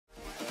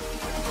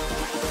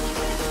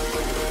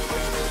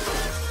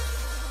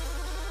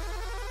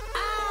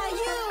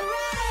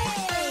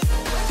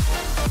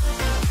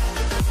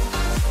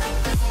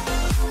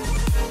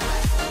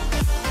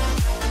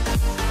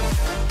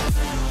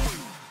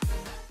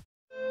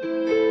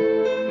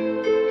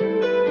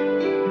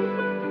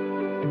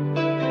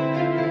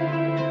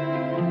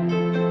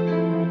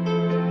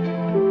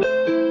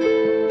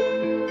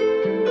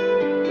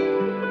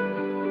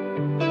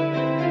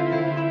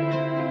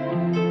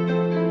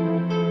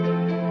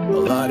A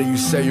lot of you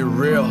say you're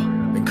real,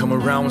 then come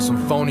around with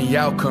some phony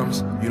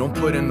outcomes. You don't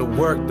put in the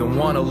work, then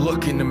wanna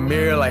look in the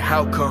mirror like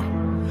how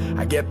come?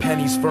 I get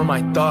pennies for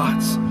my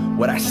thoughts,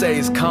 what I say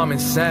is common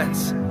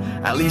sense.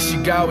 At least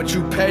you got what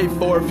you pay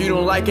for if you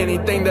don't like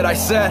anything that I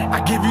said.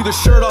 I give you the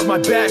shirt off my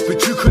back,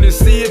 but you couldn't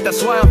see it,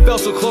 that's why I felt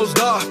so closed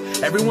off.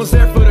 Everyone's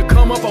there for the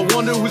come up, I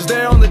wonder who's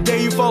there on the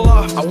day you fall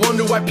off. I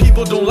wonder why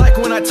people don't like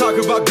when I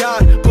talk about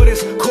God. But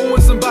it's cool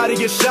when somebody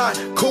gets shot,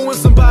 cool when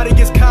somebody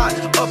gets caught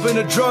up in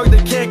a drug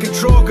they can't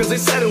control cause they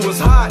said it was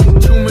hot.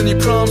 Too many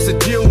problems to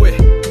deal with,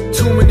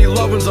 too many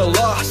loved ones are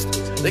lost.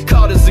 They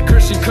called us a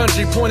Christian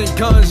country, pointing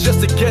guns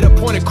just to get a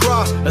point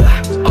across.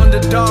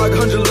 Underdog,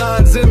 100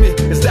 lines in me,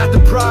 is that the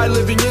pride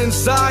living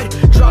inside?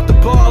 Drop the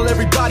ball,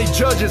 everybody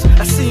judges,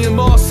 I see them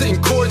all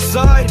sitting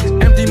courtside.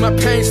 Empty my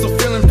pain, still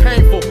feeling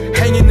painful.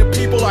 Hanging the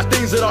people are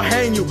things that'll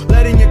hang you.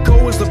 Letting it go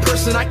is the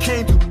person I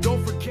came to. Don't